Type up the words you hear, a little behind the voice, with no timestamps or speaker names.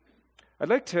I'd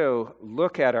like to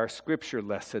look at our scripture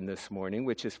lesson this morning,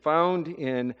 which is found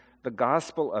in the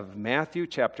Gospel of Matthew,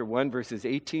 chapter 1, verses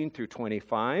 18 through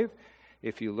 25.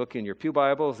 If you look in your pew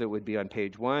Bibles, it would be on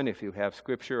page 1. If you have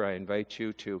scripture, I invite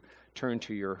you to turn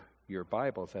to your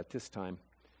Bibles at this time.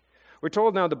 We're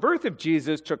told now the birth of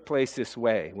Jesus took place this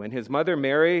way. When his mother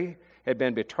Mary had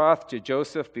been betrothed to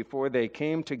Joseph before they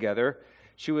came together,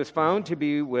 she was found to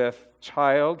be with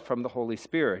child from the Holy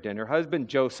Spirit. And her husband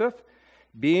Joseph,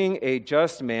 being a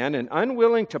just man and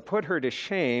unwilling to put her to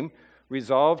shame,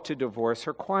 resolved to divorce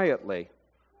her quietly.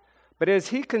 But as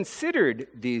he considered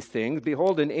these things,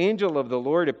 behold, an angel of the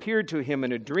Lord appeared to him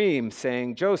in a dream,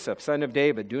 saying, Joseph, son of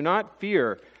David, do not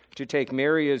fear to take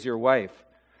Mary as your wife,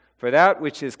 for that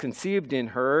which is conceived in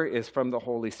her is from the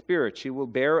Holy Spirit. She will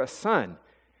bear a son,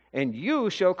 and you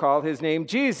shall call his name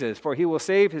Jesus, for he will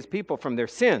save his people from their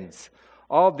sins.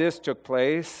 All this took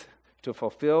place to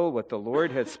fulfill what the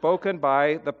Lord had spoken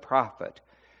by the prophet.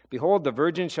 Behold, the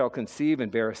virgin shall conceive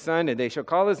and bear a son, and they shall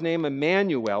call his name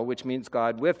Emmanuel, which means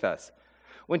God with us.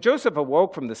 When Joseph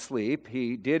awoke from the sleep,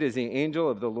 he did as the angel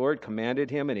of the Lord commanded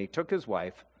him, and he took his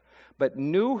wife, but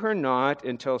knew her not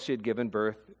until she had given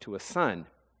birth to a son.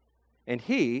 And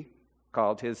he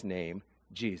called his name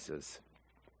Jesus.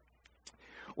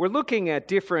 We're looking at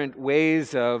different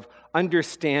ways of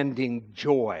understanding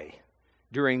joy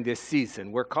during this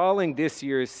season. We're calling this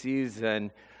year's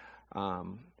season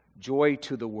Joy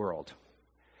to the World.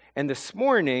 And this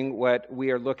morning, what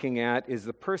we are looking at is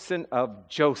the person of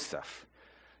Joseph.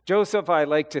 Joseph, I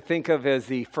like to think of as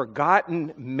the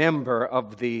forgotten member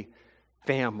of the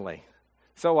family.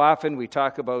 So often we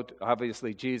talk about,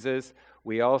 obviously, Jesus.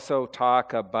 We also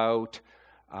talk about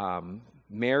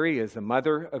Mary as the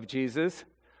mother of Jesus.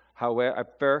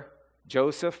 However,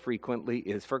 Joseph frequently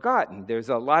is forgotten. There's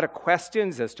a lot of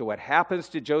questions as to what happens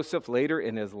to Joseph later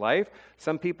in his life.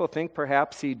 Some people think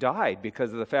perhaps he died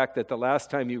because of the fact that the last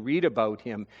time you read about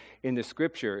him in the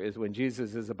scripture is when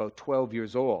Jesus is about 12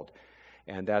 years old.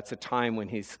 And that's a time when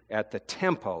he's at the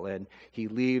temple and he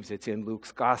leaves. It's in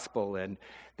Luke's gospel, and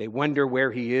they wonder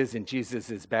where he is, and Jesus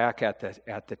is back at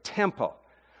the temple.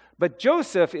 But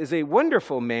Joseph is a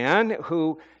wonderful man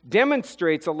who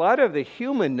demonstrates a lot of the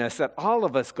humanness that all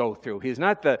of us go through. He's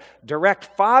not the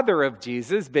direct father of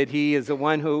Jesus, but he is the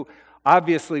one who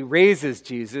obviously raises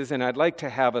Jesus, and I'd like to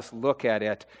have us look at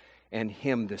it and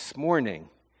him this morning.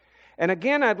 And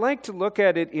again, I'd like to look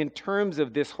at it in terms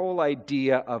of this whole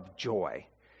idea of joy.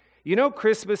 You know,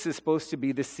 Christmas is supposed to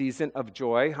be the season of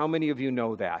joy. How many of you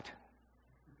know that?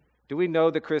 Do we know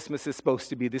that Christmas is supposed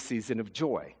to be the season of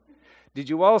joy? Did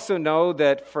you also know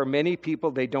that for many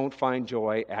people, they don't find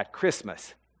joy at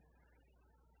Christmas?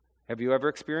 Have you ever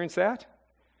experienced that?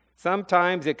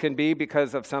 Sometimes it can be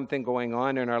because of something going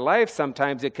on in our life.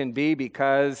 Sometimes it can be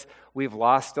because we've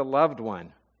lost a loved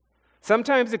one.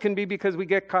 Sometimes it can be because we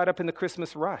get caught up in the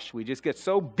Christmas rush. We just get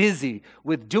so busy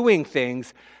with doing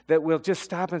things that we'll just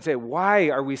stop and say, why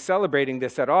are we celebrating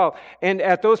this at all? And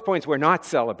at those points, we're not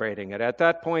celebrating it. At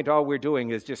that point, all we're doing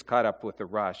is just caught up with the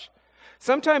rush.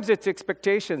 Sometimes it's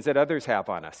expectations that others have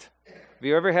on us. Have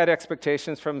you ever had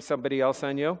expectations from somebody else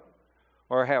on you?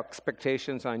 Or have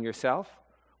expectations on yourself?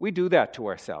 We do that to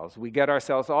ourselves. We get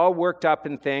ourselves all worked up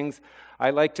in things. I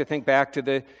like to think back to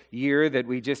the year that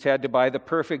we just had to buy the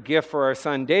perfect gift for our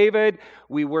son David.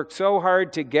 We worked so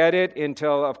hard to get it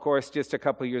until, of course, just a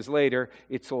couple years later,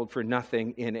 it sold for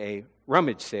nothing in a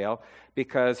rummage sale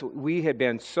because we had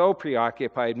been so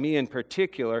preoccupied, me in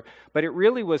particular, but it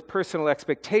really was personal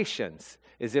expectations,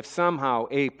 as if somehow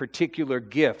a particular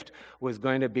gift was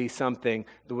going to be something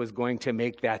that was going to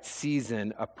make that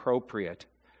season appropriate.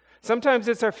 Sometimes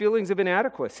it's our feelings of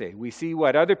inadequacy. We see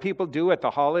what other people do at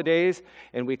the holidays,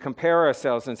 and we compare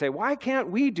ourselves and say, why can't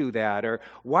we do that? Or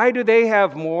why do they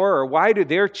have more? Or why do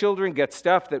their children get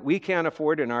stuff that we can't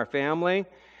afford in our family?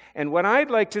 And what I'd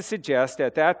like to suggest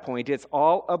at that point, it's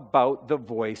all about the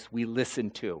voice we listen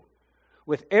to.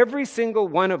 With every single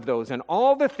one of those and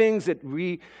all the things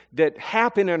that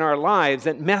happen in our lives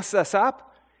that mess us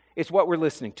up, it's what we're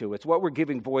listening to. It's what we're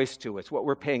giving voice to. It's what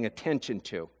we're paying attention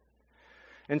to.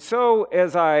 And so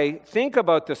as I think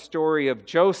about the story of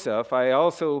Joseph, I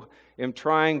also am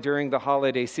trying during the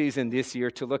holiday season this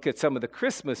year to look at some of the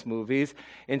Christmas movies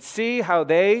and see how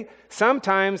they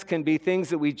sometimes can be things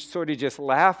that we sort of just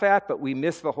laugh at, but we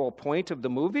miss the whole point of the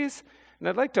movies. And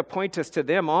I'd like to point us to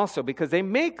them also because they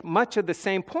make much of the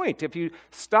same point. If you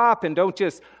stop and don't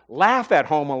just laugh at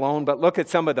Home Alone, but look at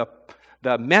some of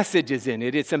the messages in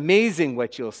it, it's amazing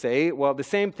what you'll say. Well, the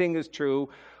same thing is true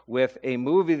with a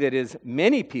movie that is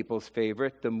many people's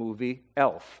favorite, the movie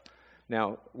Elf.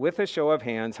 Now, with a show of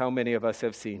hands, how many of us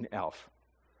have seen Elf?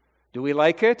 Do we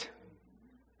like it?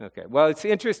 Okay. Well, it's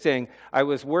interesting. I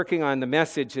was working on the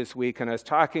message this week, and I was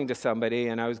talking to somebody,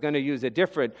 and I was going to use a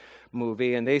different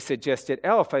movie, and they suggested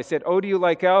Elf. I said, "Oh, do you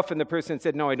like Elf?" And the person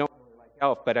said, "No, I don't really like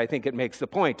Elf, but I think it makes the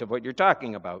point of what you're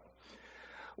talking about."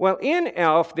 Well, in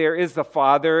Elf, there is the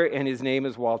father, and his name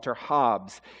is Walter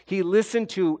Hobbs. He listened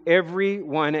to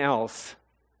everyone else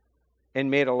and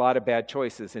made a lot of bad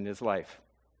choices in his life.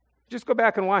 Just go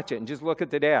back and watch it, and just look at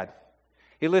the dad.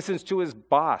 He listens to his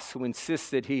boss, who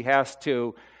insists that he has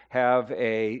to have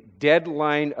a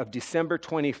deadline of December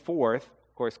 24th,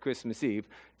 of course, Christmas Eve,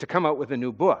 to come out with a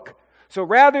new book. So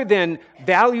rather than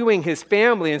valuing his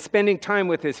family and spending time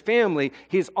with his family,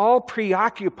 he's all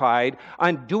preoccupied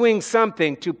on doing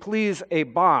something to please a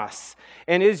boss.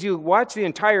 And as you watch the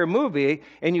entire movie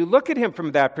and you look at him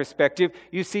from that perspective,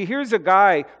 you see here's a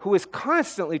guy who is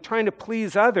constantly trying to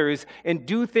please others and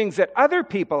do things that other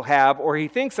people have, or he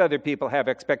thinks other people have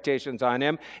expectations on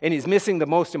him, and he's missing the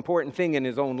most important thing in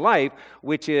his own life,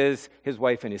 which is his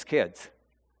wife and his kids.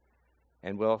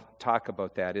 And we'll talk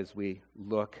about that as we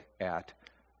look at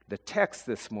the text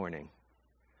this morning.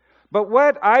 But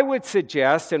what I would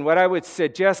suggest, and what I would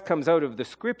suggest comes out of the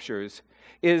Scriptures,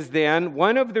 is then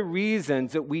one of the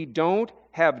reasons that we don't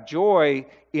have joy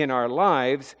in our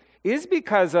lives is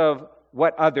because of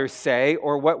what others say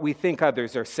or what we think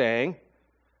others are saying.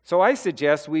 So I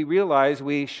suggest we realize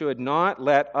we should not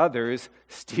let others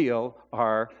steal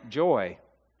our joy.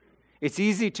 It's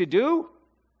easy to do,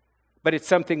 but it's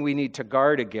something we need to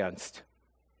guard against.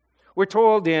 We're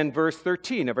told in verse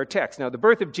 13 of our text, "Now the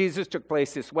birth of Jesus took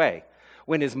place this way.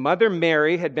 When his mother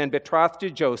Mary had been betrothed to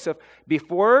Joseph,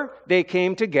 before they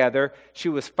came together, she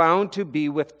was found to be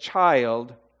with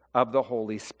child of the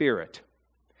Holy Spirit."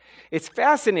 It's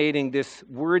fascinating, this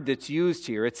word that's used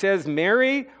here. It says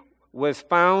Mary was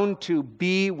found to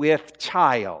be with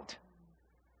child.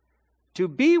 To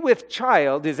be with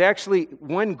child is actually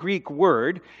one Greek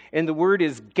word, and the word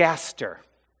is gaster.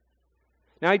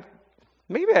 Now,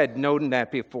 maybe I had known that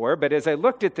before, but as I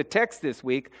looked at the text this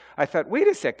week, I thought, wait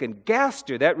a second,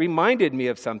 gaster, that reminded me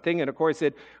of something. And of course,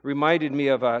 it reminded me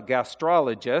of a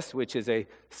gastrologist, which is a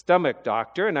stomach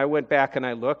doctor. And I went back and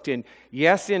I looked, and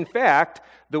yes, in fact,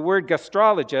 the word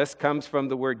gastrologist comes from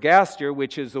the word gaster,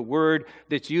 which is the word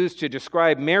that's used to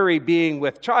describe Mary being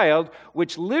with child,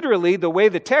 which literally, the way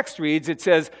the text reads, it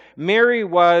says, Mary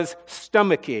was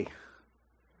stomachy.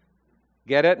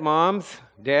 Get it, moms,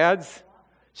 dads?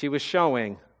 She was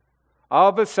showing. All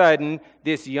of a sudden,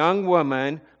 this young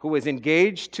woman who was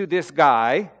engaged to this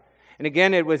guy, and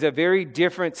again, it was a very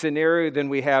different scenario than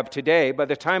we have today. By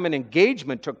the time an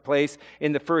engagement took place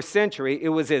in the first century, it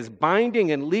was as binding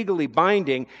and legally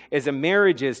binding as a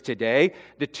marriage is today.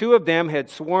 The two of them had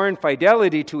sworn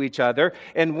fidelity to each other,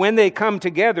 and when they come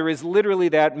together is literally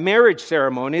that marriage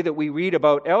ceremony that we read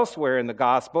about elsewhere in the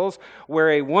Gospels, where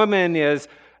a woman is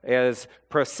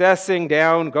processing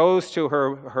down, goes to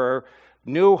her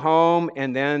new home,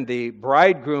 and then the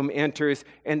bridegroom enters,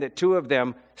 and the two of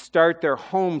them start their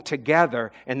home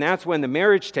together. And that's when the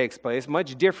marriage takes place,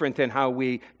 much different than how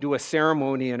we do a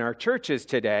ceremony in our churches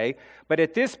today. But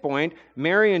at this point,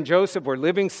 Mary and Joseph were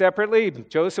living separately.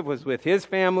 Joseph was with his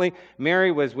family,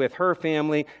 Mary was with her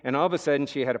family, and all of a sudden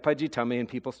she had a pudgy tummy and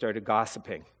people started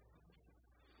gossiping.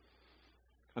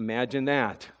 Imagine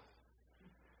that.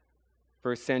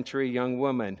 First century young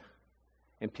woman,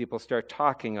 and people start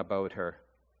talking about her.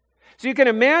 So you can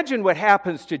imagine what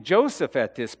happens to Joseph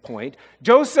at this point.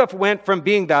 Joseph went from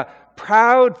being the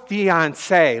proud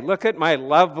fiancé, look at my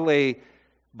lovely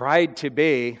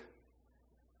bride-to-be,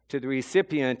 to the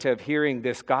recipient of hearing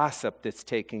this gossip that's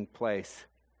taking place.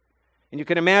 And you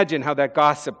can imagine how that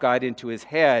gossip got into his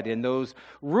head and those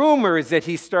rumors that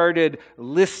he started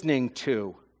listening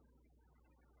to.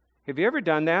 Have you ever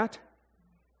done that?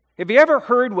 Have you ever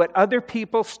heard what other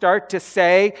people start to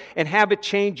say and have it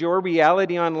change your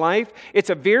reality on life?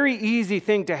 It's a very easy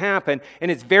thing to happen,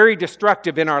 and it's very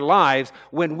destructive in our lives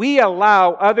when we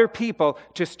allow other people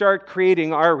to start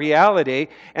creating our reality.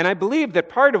 And I believe that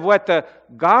part of what the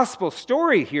gospel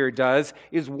story here does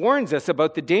is warns us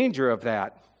about the danger of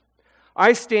that.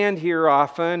 I stand here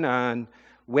often on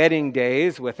wedding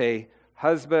days with a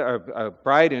husband, or a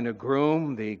bride and a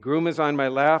groom. The groom is on my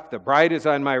left, the bride is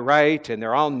on my right, and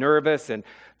they're all nervous, and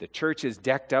the church is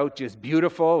decked out just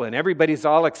beautiful, and everybody's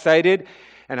all excited.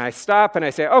 And I stop and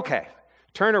I say, okay,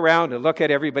 turn around and look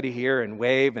at everybody here and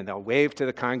wave, and they'll wave to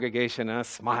the congregation, and I'll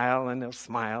smile, and they'll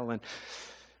smile, and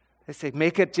I say,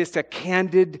 make it just a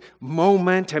candid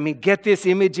moment. I mean, get this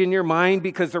image in your mind,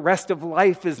 because the rest of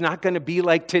life is not going to be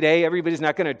like today. Everybody's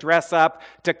not going to dress up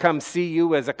to come see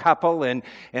you as a couple, and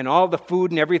all the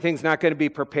food and everything's not going to be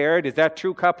prepared. Is that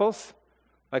true, couples?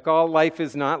 Like all life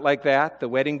is not like that. The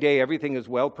wedding day, everything is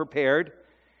well prepared.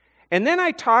 And then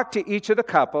I talk to each of the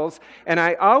couples, and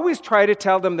I always try to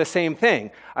tell them the same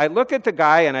thing. I look at the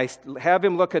guy, and I have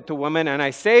him look at the woman, and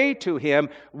I say to him,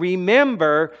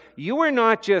 remember, you are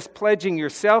not just pledging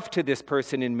yourself to this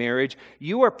person in marriage,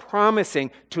 you are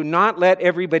promising to not let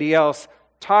everybody else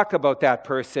talk about that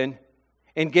person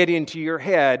and get into your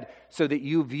head so that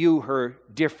you view her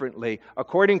differently,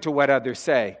 according to what others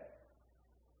say.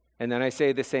 And then I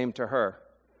say the same to her.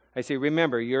 I say,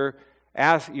 remember, you're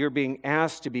being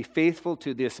asked to be faithful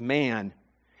to this man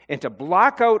and to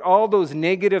block out all those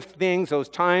negative things, those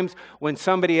times when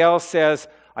somebody else says,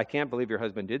 I can't believe your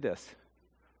husband did this.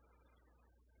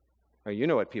 Or you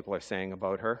know what people are saying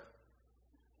about her.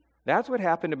 That's what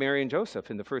happened to Mary and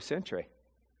Joseph in the first century.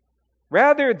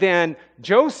 Rather than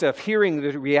Joseph hearing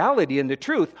the reality and the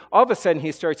truth, all of a sudden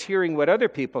he starts hearing what other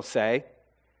people say,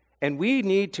 and we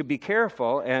need to be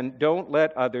careful and don't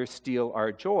let others steal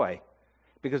our joy.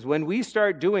 Because when we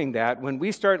start doing that, when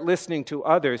we start listening to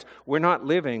others, we're not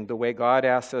living the way God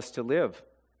asks us to live.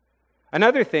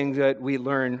 Another thing that we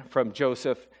learn from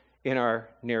Joseph in our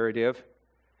narrative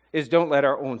is don't let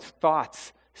our own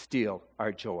thoughts steal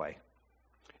our joy.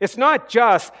 It's not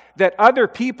just that other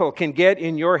people can get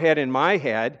in your head and my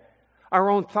head. Our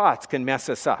own thoughts can mess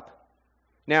us up.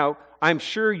 Now, I'm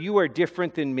sure you are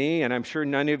different than me, and I'm sure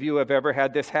none of you have ever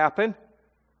had this happen.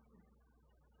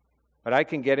 But I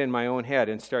can get in my own head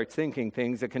and start thinking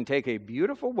things that can take a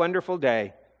beautiful, wonderful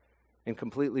day and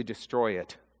completely destroy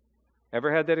it.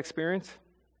 Ever had that experience?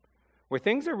 Where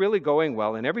things are really going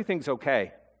well and everything's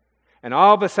okay. And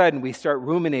all of a sudden we start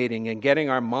ruminating and getting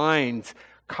our minds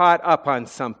caught up on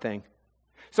something.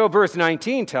 So verse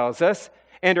 19 tells us,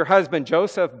 and her husband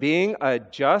Joseph, being a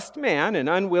just man and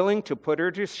unwilling to put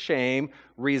her to shame,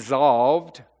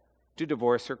 resolved to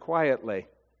divorce her quietly.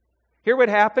 Hear what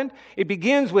happened? It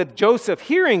begins with Joseph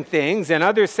hearing things and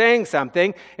others saying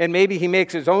something, and maybe he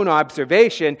makes his own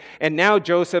observation, and now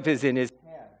Joseph is in his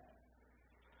head.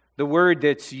 The word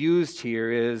that's used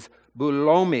here is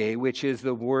boulomai, which is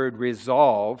the word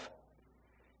resolve.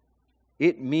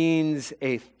 It means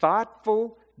a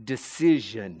thoughtful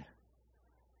decision.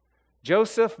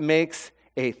 Joseph makes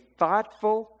a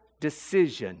thoughtful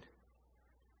decision.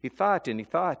 He thought and he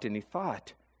thought and he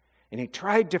thought, and he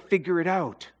tried to figure it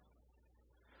out.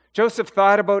 Joseph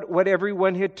thought about what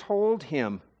everyone had told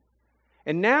him.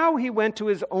 And now he went to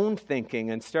his own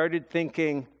thinking and started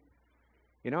thinking,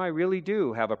 I really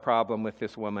do have a problem with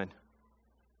this woman.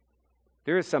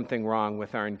 There is something wrong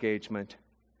with our engagement.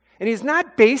 And he's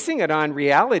not basing it on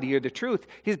reality or the truth.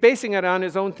 He's basing it on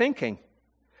his own thinking.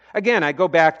 Again, I go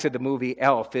back to the movie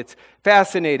Elf. It's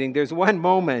fascinating. There's one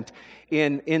moment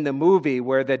in the movie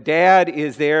where the dad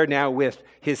is there now with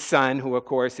his son, who of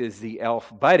course is the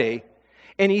elf Buddy.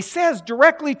 And he says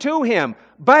directly to him,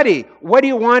 Buddy, what do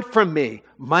you want from me?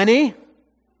 Money?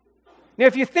 Now,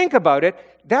 if you think about it,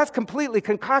 that's completely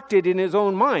concocted in his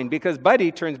own mind, because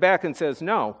Buddy turns back and says,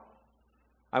 no,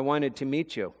 I wanted to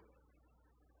meet you.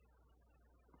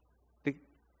 The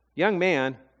young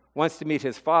man wants to meet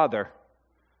his father.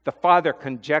 The father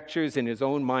conjectures in his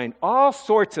own mind all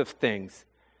sorts of things.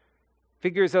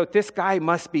 Figures out this guy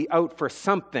must be out for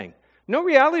something. No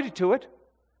reality to it.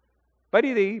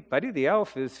 Buddy the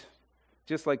elf is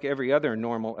just like every other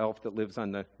normal elf that lives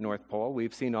on the North Pole.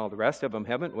 We've seen all the rest of them,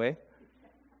 haven't we?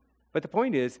 But the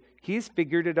point is, he's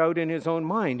figured it out in his own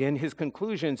mind, and his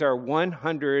conclusions are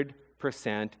 100%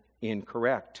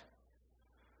 incorrect.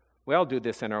 We all do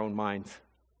this in our own minds.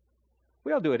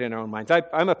 We all do it in our own minds.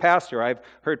 I'm a pastor. I've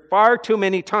heard far too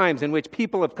many times in which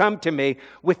people have come to me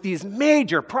with these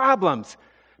major problems.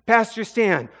 Pastor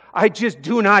Stan, I just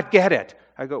do not get it.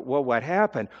 I go, well, what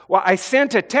happened? Well, I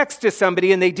sent a text to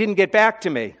somebody and they didn't get back to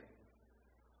me.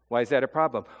 Why is that a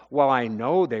problem? Well, I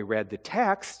know they read the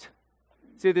text.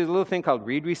 See, there's a little thing called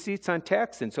read receipts on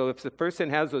text. And so if the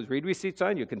person has those read receipts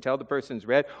on, you can tell the person's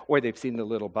read, or they've seen the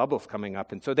little bubbles coming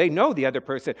up. And so they know the other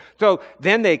person. So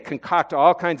then they concoct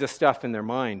all kinds of stuff in their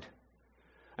mind.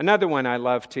 Another one I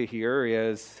love to hear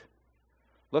is,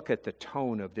 look at the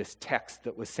tone of this text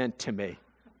that was sent to me.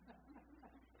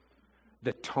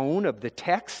 The tone of the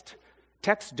text?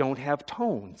 Texts don't have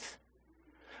tones.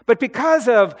 But because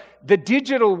of the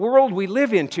digital world we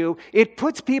live into, it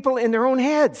puts people in their own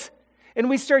heads. And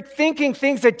we start thinking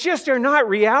things that just are not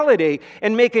reality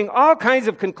and making all kinds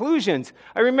of conclusions.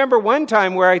 I remember one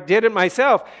time where I did it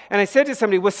myself, and I said to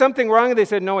somebody, was something wrong? And they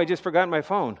said, no, I just forgot my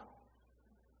phone.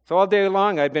 So all day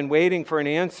long, I've been waiting for an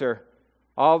answer.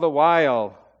 All the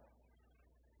while,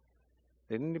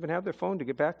 they didn't even have their phone to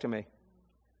get back to me.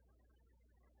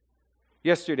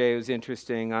 Yesterday, it was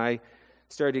interesting. I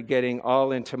started getting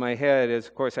all into my head, as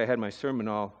of course I had my sermon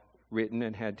all written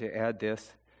and had to add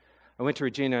this. I went to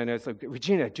Regina and I was like,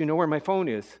 Regina, do you know where my phone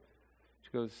is? She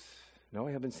goes, no,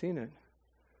 I haven't seen it.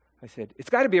 I said, it's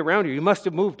got to be around here. You must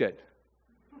have moved it.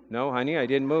 No, honey, I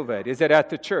didn't move it. Is it at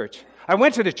the church? I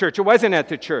went to the church. It wasn't at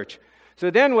the church. So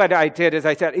then what I did is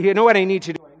I said, you know what I need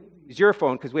to do? I need to use your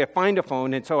phone because we have Find a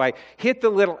Phone. And so I hit the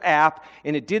little app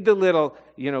and it did the little,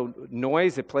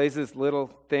 noise. It plays this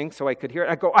little thing so I could hear it.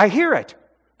 I go, I hear it,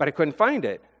 but I couldn't find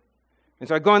it. And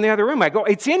so I go in the other room. I go,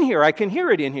 it's in here. I can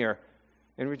hear it in here.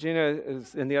 And Regina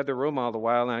is in the other room all the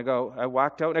while. And I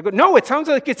walked out and I go, no, it sounds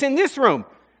like it's in this room.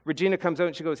 Regina comes out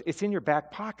and she goes, it's in your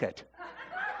back pocket.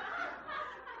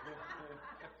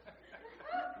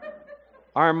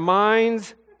 Our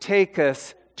minds take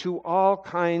us to all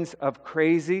kinds of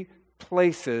crazy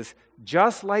places,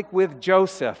 just like with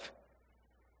Joseph,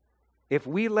 if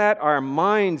we let our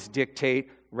minds dictate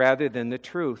rather than the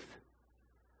truth.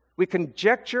 We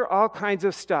conjecture all kinds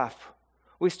of stuff.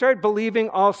 We start believing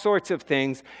all sorts of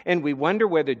things, and we wonder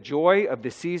where the joy of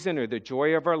the season or the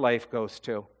joy of our life goes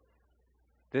to.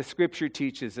 This scripture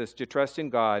teaches us to trust in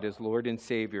God as Lord and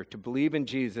Savior, to believe in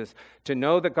Jesus, to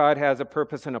know that God has a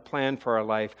purpose and a plan for our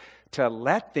life, to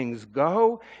let things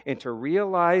go, and to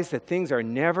realize that things are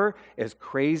never as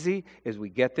crazy as we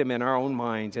get them in our own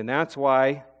minds. And that's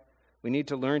why we need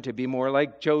to learn to be more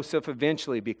like Joseph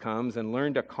eventually becomes and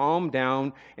learn to calm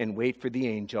down and wait for the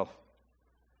angel.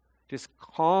 Just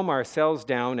calm ourselves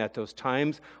down at those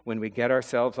times when we get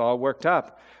ourselves all worked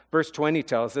up. Verse 20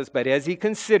 tells us, but as he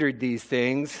considered these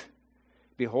things,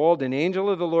 behold, an angel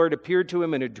of the Lord appeared to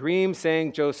him in a dream,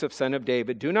 saying, Joseph, son of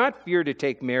David, do not fear to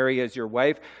take Mary as your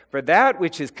wife, for that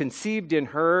which is conceived in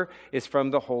her is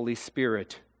from the Holy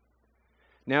Spirit.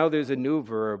 Now there's a new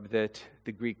verb that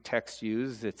the Greek text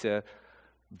uses. It's a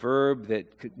verb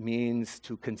that means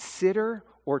to consider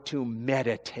or to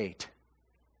meditate.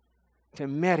 To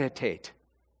meditate.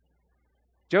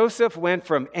 Joseph went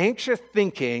from anxious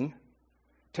thinking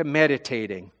to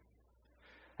meditating.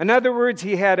 In other words,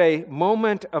 he had a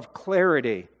moment of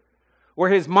clarity where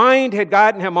his mind had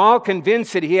gotten him all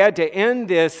convinced that he had to end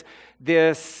this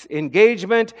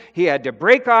engagement. He had to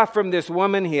break off from this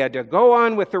woman. He had to go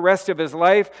on with the rest of his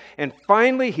life. And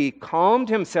finally, he calmed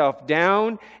himself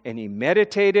down and he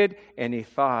meditated and he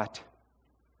thought.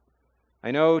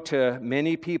 I know to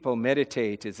many people,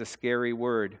 meditate is a scary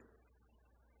word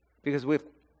because we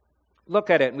look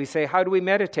at it and we say, how do we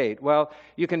meditate? Well,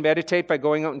 you can meditate by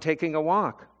going out and taking a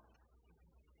walk.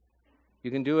 You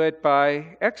can do it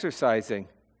by exercising.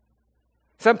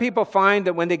 Some people find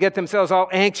that when they get themselves all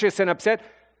anxious and upset,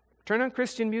 turn on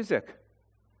Christian music.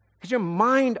 Get your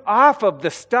mind off of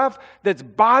the stuff that's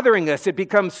bothering us. It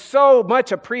becomes so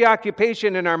much a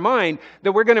preoccupation in our mind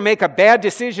that we're going to make a bad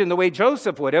decision the way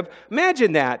Joseph would have.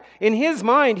 Imagine that. In his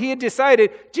mind, he had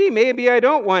decided, gee, maybe I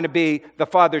don't want to be the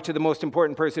father to the most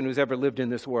important person who's ever lived in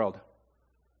this world.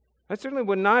 That certainly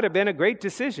would not have been a great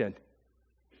decision.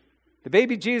 The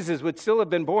baby Jesus would still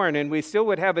have been born and we still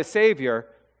would have a Savior,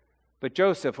 but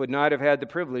Joseph would not have had the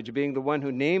privilege of being the one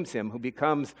who names him, who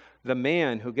becomes the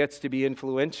man who gets to be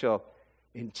influential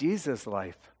in Jesus'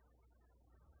 life.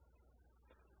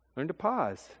 Learn to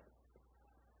pause.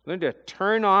 Learn to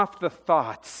turn off the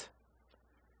thoughts.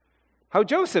 How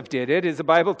Joseph did it is the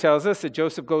Bible tells us that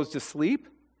Joseph goes to sleep,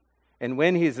 and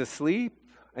when he's asleep,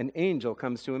 an angel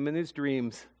comes to him in his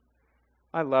dreams.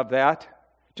 I love that.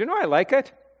 Do you know I like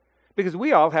it? Because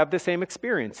we all have the same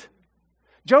experience.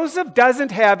 Joseph doesn't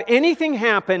have anything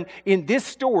happen in this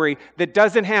story that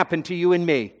doesn't happen to you and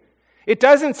me. It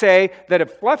doesn't say that a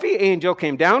fluffy angel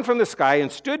came down from the sky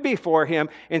and stood before him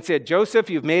and said, Joseph,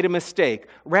 you've made a mistake.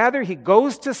 Rather, he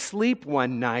goes to sleep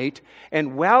one night,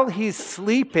 and while he's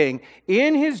sleeping,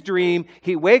 in his dream,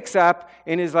 he wakes up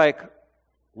and is like,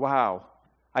 wow,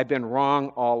 I've been wrong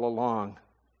all along.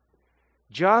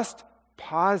 Just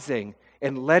pausing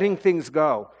and letting things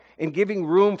go and giving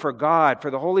room for God,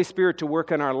 for the Holy Spirit to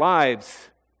work in our lives,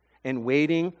 and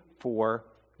waiting for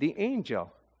the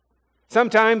angel.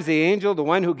 Sometimes the angel, the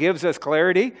one who gives us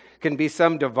clarity, can be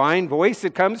some divine voice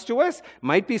that comes to us.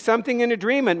 Might be something in a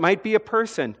dream. It might be a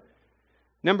person.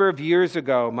 A number of years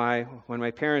ago, when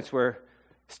my parents were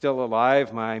still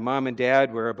alive, my mom and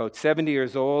dad were about 70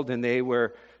 years old, and they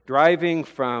were driving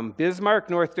from Bismarck,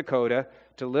 North Dakota,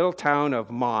 to the little town of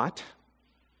Mott.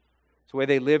 It's where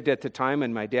they lived at the time,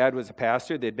 and my dad was a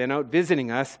pastor. They'd been out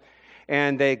visiting us,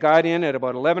 and they got in at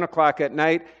about 11 o'clock at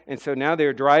night, and so now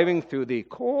they're driving through the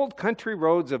cold country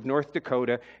roads of North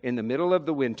Dakota in the middle of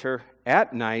the winter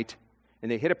at night,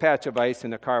 and they hit a patch of ice,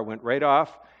 and the car went right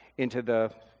off the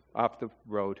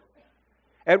road.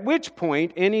 At which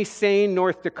point, any sane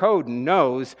North Dakotan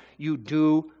knows you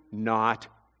do not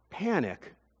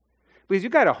panic. Because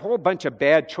you've got a whole bunch of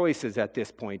bad choices at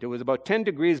this point. It was about 10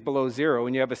 degrees below zero,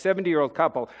 and you have a 70-year-old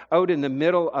couple out in the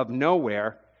middle of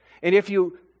nowhere. And if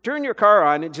you turn your car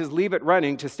on and just leave it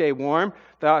running to stay warm,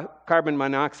 the carbon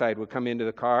monoxide would come into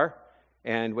the car.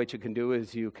 And what you can do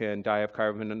is you can die of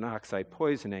carbon monoxide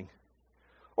poisoning.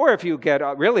 Or if you get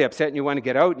really upset and you want to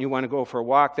get out and you want to go for a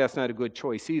walk, that's not a good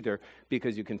choice either,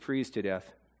 because you can freeze to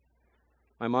death.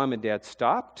 My mom and dad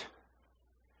stopped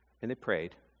and they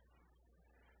prayed.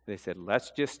 They said, let's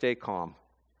just stay calm.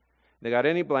 They got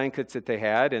any blankets that they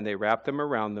had and they wrapped them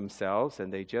around themselves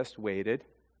and they just waited.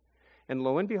 And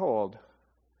lo and behold,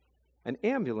 an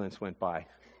ambulance went by.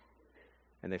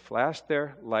 And they flashed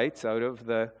their lights out of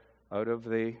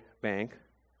the bank,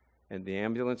 and the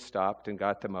ambulance stopped and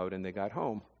got them out, and they got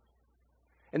home.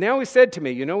 And they always said to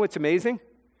me, you know what's amazing?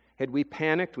 Had we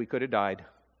panicked, we could have died.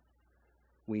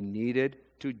 We needed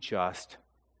to just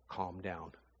calm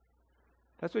down.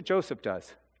 That's what Joseph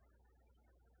does.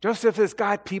 Joseph has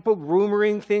got people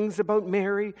rumoring things about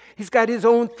Mary. He's got his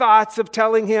own thoughts of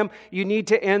telling him, you need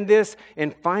to end this.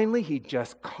 And finally, he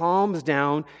just calms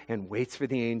down and waits for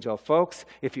the angel. Folks,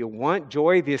 if you want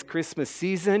joy this Christmas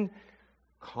season,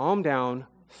 calm down,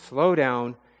 slow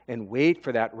down, and wait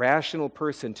for that rational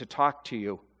person to talk to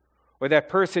you. Or that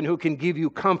person who can give you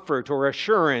comfort or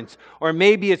assurance. Or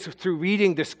maybe it's through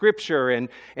reading the scripture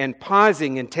and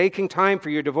pausing and taking time for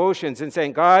your devotions and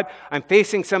saying, God, I'm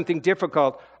facing something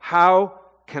difficult. How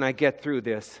can I get through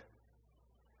this?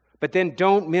 But then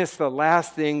don't miss the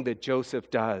last thing that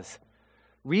Joseph does.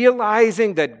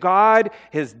 Realizing that God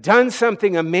has done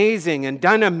something amazing and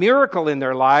done a miracle in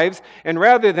their lives, and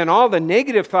rather than all the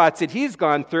negative thoughts that he's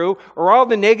gone through or all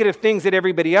the negative things that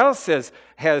everybody else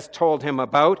has told him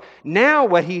about, now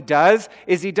what he does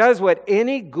is he does what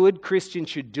any good Christian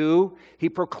should do. He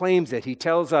proclaims it. He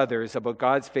tells others about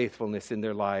God's faithfulness in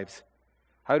their lives.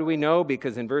 How do we know?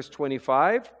 Because in verse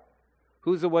 25,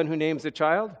 who's the one who names the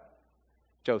child?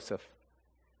 Joseph.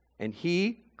 And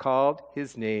he called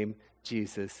his name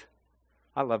Jesus.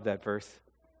 I love that verse.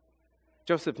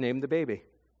 Joseph named the baby.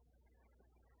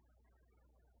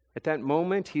 At that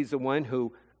moment, he's the one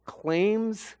who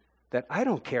claims that I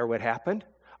don't care what happened.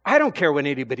 I don't care what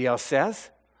anybody else says.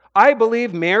 I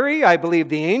believe Mary. I believe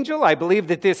the angel. I believe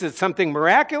that this is something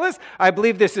miraculous. I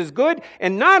believe this is good.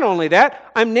 And not only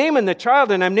that, I'm naming the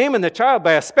child, and I'm naming the child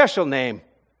by a special name.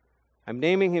 I'm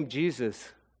naming him Jesus,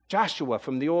 Joshua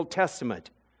from the Old Testament.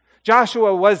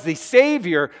 Joshua was the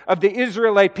savior of the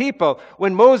Israelite people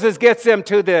when Moses gets them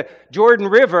to the Jordan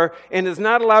River and is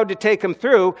not allowed to take them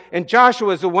through. And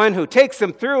Joshua is the one who takes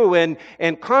them through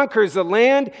and conquers the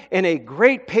land, and a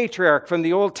great patriarch from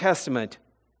the Old Testament.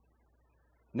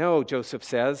 No, Joseph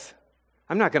says,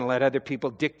 I'm not going to let other people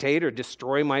dictate or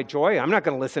destroy my joy. I'm not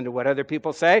going to listen to what other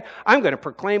people say. I'm going to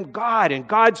proclaim God and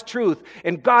God's truth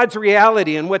and God's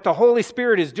reality and what the Holy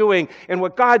Spirit is doing and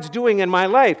what God's doing in my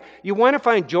life. You want to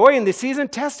find joy in the season?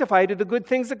 Testify to the good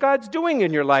things that God's doing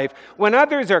in your life. When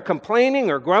others are complaining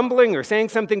or grumbling or saying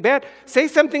something bad, say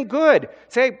something good.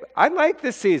 Say, I like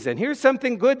this season. Here's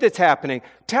something good that's happening.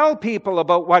 Tell people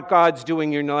about what God's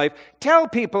doing in your life. Tell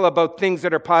people about things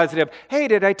that are positive. Hey,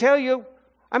 did I tell you?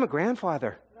 I'm a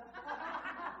grandfather.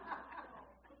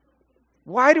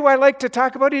 Why do I like to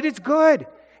talk about it? It's good.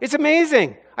 It's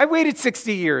amazing. I waited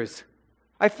 60 years.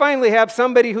 I finally have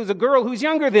somebody who's a girl who's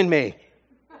younger than me.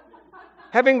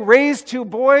 Having raised two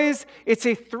boys, it's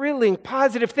a thrilling,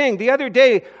 positive thing. The other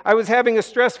day, I was having a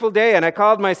stressful day, and I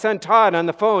called my son Todd on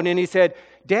the phone, and he said,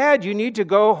 Dad, you need to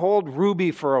go hold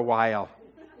Ruby for a while.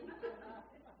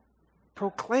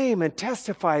 Proclaim and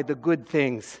testify the good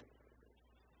things.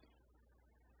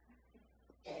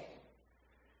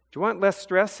 Do you want less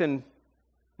stress and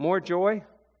more joy?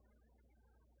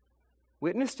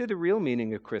 Witness to the real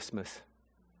meaning of Christmas.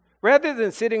 Rather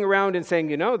than sitting around and saying,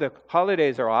 the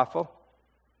holidays are awful.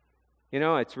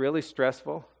 It's really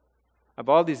stressful. I have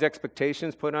all these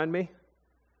expectations put on me.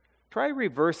 Try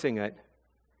reversing it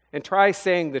and try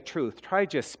saying the truth. Try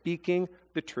just speaking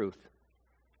the truth.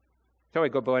 So I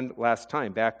go one last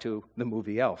time back to the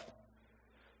movie Elf.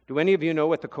 Do any of you know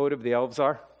what the code of the elves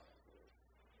are?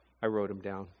 I wrote them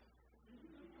down.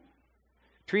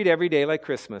 Treat every day like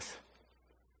Christmas.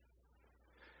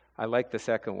 I like the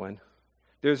second one.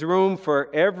 There's room for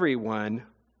everyone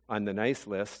on the nice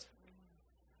list.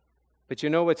 But you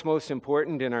know what's most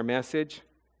important in our message?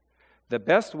 The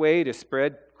best way to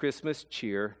spread Christmas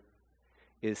cheer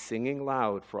is singing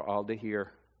loud for all to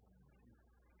hear.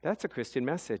 That's a Christian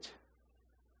message.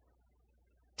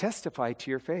 Testify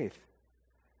to your faith.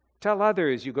 Tell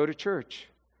others you go to church.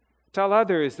 Tell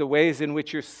others the ways in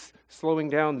which you're slowing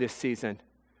down this season.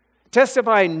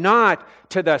 Testify not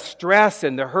to the stress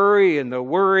and the hurry and the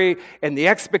worry and the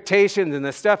expectations and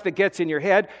the stuff that gets in your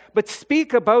head, but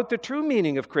speak about the true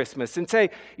meaning of Christmas and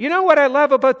say, you know what I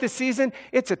love about this season?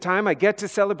 It's a time I get to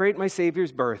celebrate my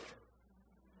Savior's birth.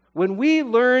 When we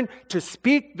learn to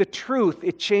speak the truth,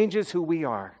 it changes who we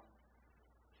are.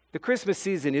 The Christmas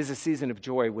season is a season of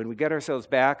joy when we get ourselves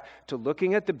back to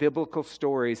looking at the biblical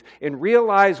stories and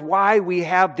realize why we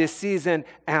have this season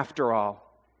after all.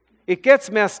 It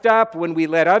gets messed up when we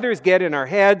let others get in our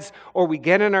heads, or we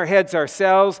get in our heads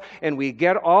ourselves and we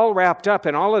get all wrapped up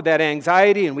in all of that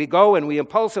anxiety and we go and we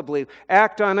impulsively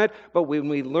act on it. But when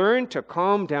we learn to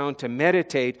calm down, to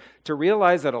meditate, to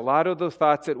realize that a lot of the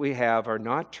thoughts that we have are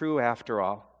not true after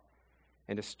all,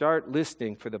 and to start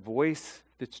listening for the voice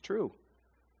that's true,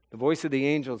 the voice of the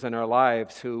angels in our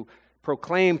lives who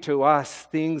proclaim to us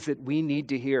things that we need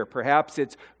to hear. Perhaps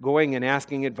it's going and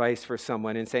asking advice for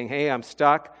someone and saying, hey, I'm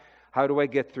stuck. How do I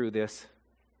get through this?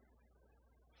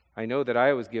 I know that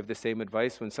I always give the same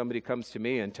advice when somebody comes to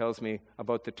me and tells me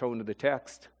about the tone of the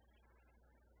text.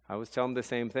 I always tell them the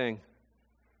same thing.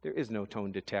 There is no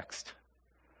tone to text.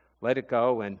 Let it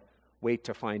go and wait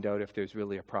to find out if there's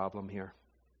really a problem here.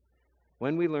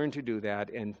 When we learn to do that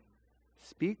and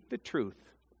speak the truth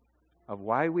of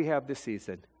why we have this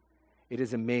season, it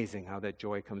is amazing how that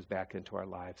joy comes back into our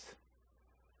lives.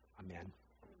 Amen.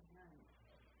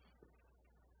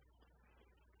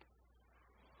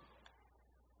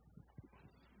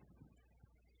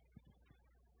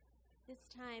 This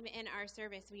time in our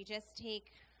service, we just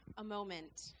take a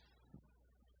moment.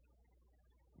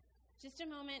 Just a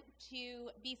moment to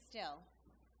be still.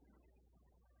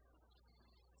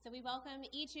 So we welcome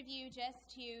each of you just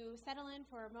to settle in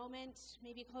for a moment,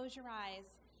 maybe close your eyes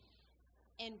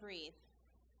and breathe.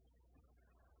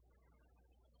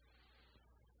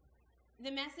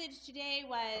 The message today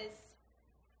was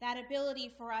that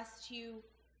ability for us to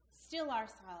still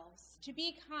ourselves, to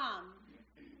be calm,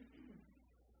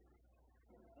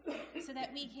 so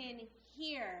that we can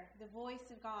hear the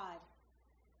voice of God.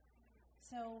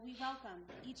 So we welcome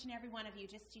each and every one of you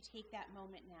just to take that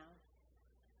moment now.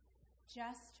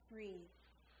 Just breathe.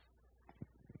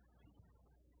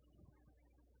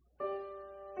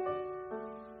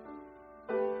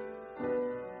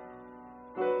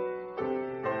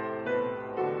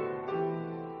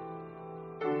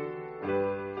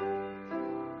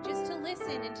 Just to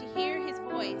listen and to hear his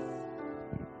voice.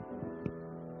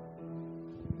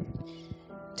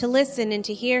 To listen and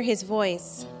to hear his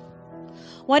voice.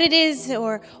 What it is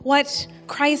or what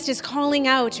Christ is calling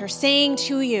out or saying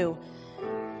to you.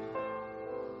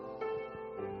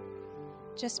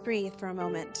 Just breathe for a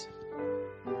moment.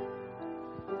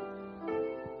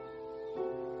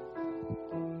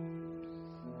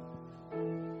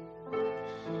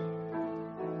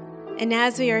 And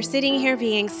as we are sitting here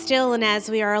being still and as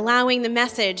we are allowing the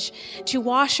message to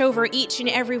wash over each and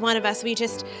every one of us, we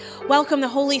just welcome the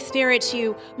Holy Spirit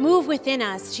to move within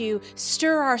us, to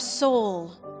stir our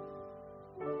soul,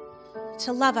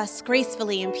 to love us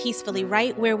gracefully and peacefully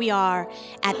right where we are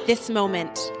at this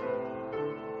moment.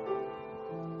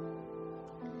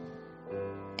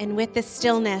 And with this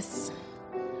stillness,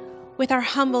 with our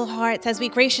humble hearts, as we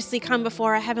graciously come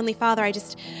before our Heavenly Father, I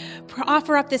just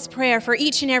offer up this prayer for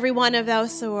each and every one of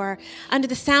those who are under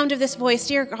the sound of this voice.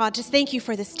 Dear God, just thank you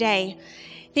for this day.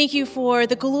 Thank you for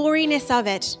the gloriness of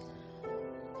it.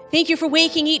 Thank you for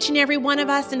waking each and every one of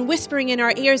us and whispering in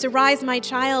our ears, "Arise, my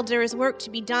child, there is work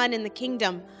to be done in the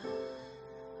kingdom."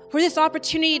 For this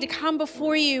opportunity to come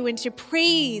before you and to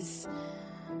praise,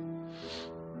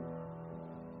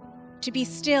 to be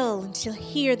still and to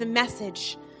hear the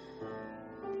message.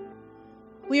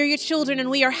 We are your children, and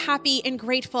we are happy and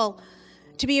grateful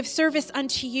to be of service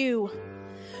unto you.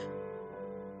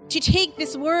 To take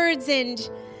these words and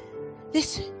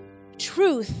this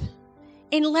truth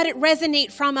and let it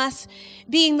resonate from us,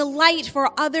 being the light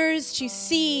for others to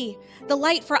see, the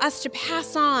light for us to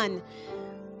pass on,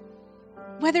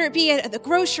 whether it be at the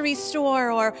grocery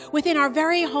store or within our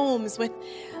very homes with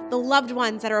the loved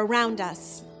ones that are around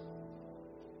us.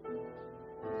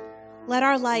 Let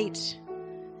our light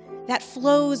that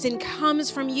flows and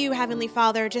comes from you, Heavenly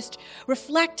Father, just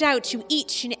reflect out to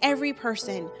each and every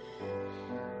person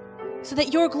so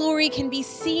that your glory can be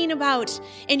seen about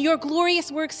and your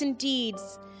glorious works and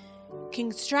deeds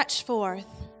can stretch forth.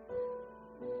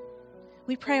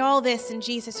 We pray all this in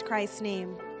Jesus Christ's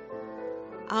name.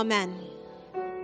 Amen.